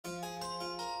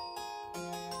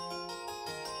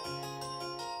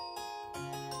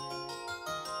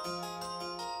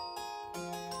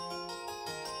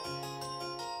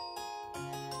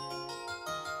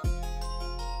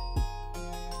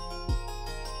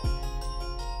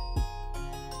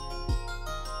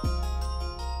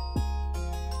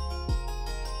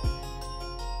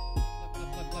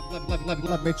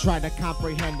Let me try to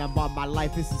comprehend. I'm on my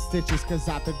life is in stitches, cause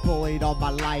I've been bullied all my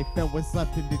life and was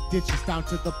left in the ditches, down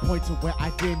to the point to where I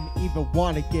didn't even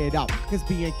want to get up, cause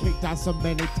being kicked out so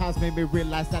many times made me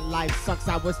realize that life sucks.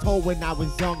 I was told when I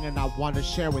was young, and I want to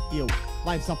share with you,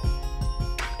 life's a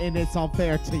and it's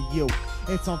unfair to you,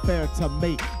 it's unfair to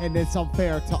me, and it's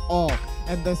unfair to all.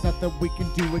 And there's nothing we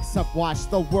can do except watch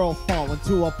the world fall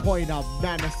into a point of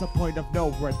madness, a point of no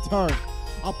return.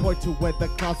 I'll point to where the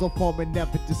clouds will form and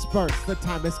never disperse. The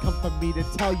time has come for me to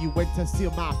tell you and to seal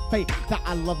my fate, that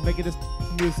I love making this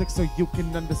music so you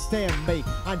can understand me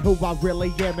and who I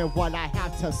really am and what I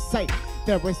have to say.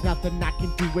 There is nothing I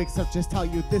can do except just tell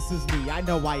you this is me. I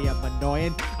know I am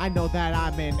annoying, I know that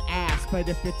I'm an ass, but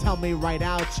if you tell me right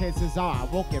out, chances are I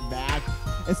won't get mad.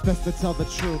 It's best to tell the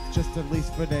truth, just at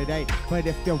least for today. But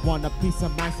if you want a peace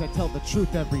of mind, so tell the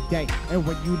truth every day. And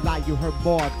when you lie, you hurt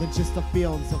more than just the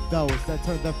feelings of those that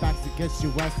turn their backs against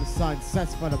you as the sun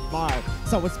sets for tomorrow.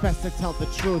 So it's best to tell the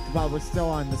truth while we're still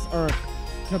on this earth.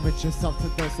 Commit yourself to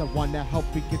those that want to help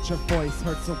you get your voice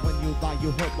heard. So when you lie,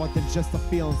 you hurt more than just the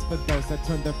feelings for those that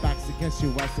turn their backs against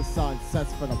you as the sun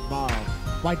sets for tomorrow.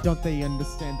 Why don't they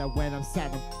understand that when I'm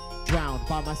sad, I'm drowned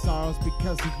by my sorrows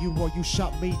because of you, or you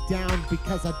shut me down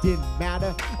because I didn't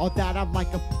matter, or that I'm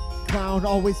like a clown,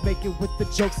 always making with the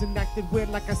jokes and acting weird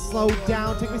like I slowed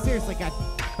down. Take me seriously, God,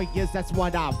 for years that's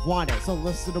what I wanted. So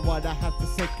listen to what I have to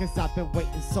say, cause I've been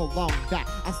waiting so long that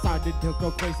I started to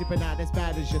go crazy, but not as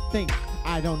bad as you think.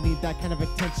 I don't need that kind of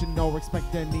attention nor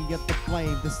expect any of the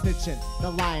blame, the snitching, the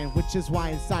lying, which is why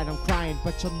inside I'm crying.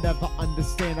 But you'll never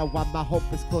understand why my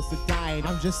hope is close to dying.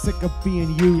 I'm just sick of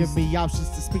being used. Give me options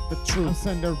to speak the truth. I'm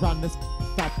sending around this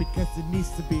thought because it needs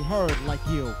to be heard like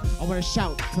you. I wanna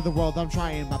shout to the world I'm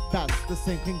trying my best. The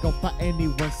same can go for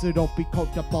anyone, so don't be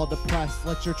coked up all depressed.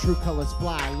 Let your true colors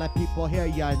fly, let people hear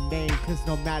your name, cause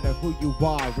no matter who you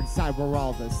are, inside we're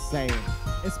all the same.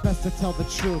 It's best to tell the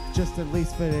truth, just at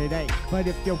least for today. But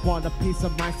if you want a peace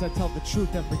of mind, so tell the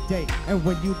truth every day. And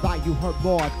when you lie, you hurt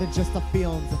more than just the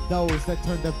feelings of those that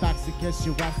turn their backs against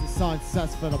you as the sun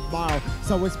sets for tomorrow.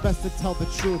 So it's best to tell the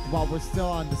truth while we're still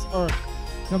on this earth.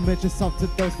 Commit yourself to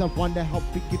those that want to help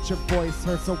you get your voice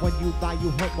heard. So when you lie,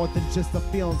 you hurt more than just the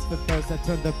feelings for those that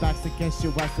turn their backs against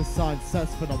you as the sun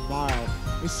sets for tomorrow.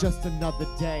 It's just another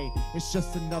day, it's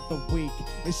just another week,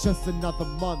 it's just another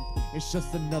month, it's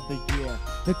just another year.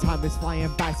 The time is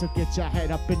flying by, so get your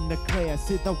head up in the clear.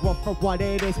 See the world for what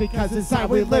it is, because inside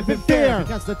we live in fear.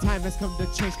 Because the time has come to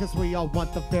change, cause we all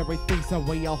want the very things that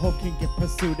we all hope can get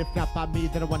pursued. If not by me,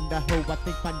 then I wonder who. I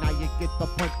think by now you get the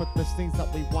point, but there's things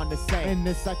that we want to say. And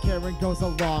this caring goes a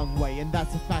long way, and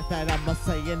that's a fact that I must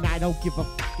say. And I don't give a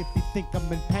fuck if you think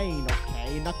I'm in pain,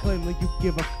 okay? Now clearly you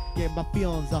give a fuck and my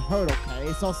feelings are hurt,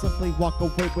 okay? So simply walk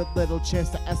away with little chance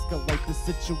to escalate the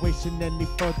situation any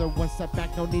further. One step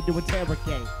back, no need to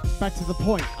interrogate. Back to the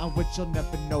point on which you'll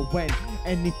never know when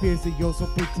any fears of yours will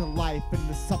bring to life and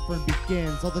the suffering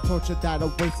begins. All the torture that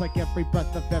awaits like every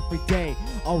breath of every day.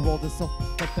 Our world is so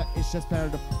f***ed up that it's just better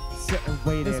to sit and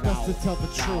wait it out. It's best to tell the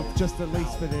truth, just at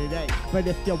least for today. But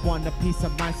if you want a peace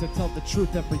of mind, so tell the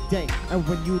truth every day. And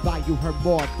when you lie, you hurt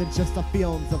more than just the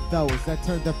feelings of those that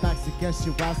turn their backs against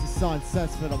you as the sun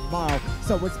sets for tomorrow.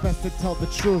 So it's best to tell the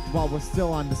truth while we're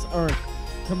still on this earth.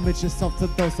 Commit yourself to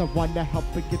those that want to help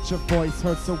you get your voice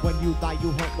heard. So when you lie,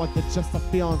 you hurt more than just the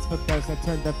feelings for those that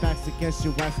turn their backs against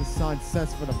you as the sun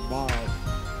sets for tomorrow.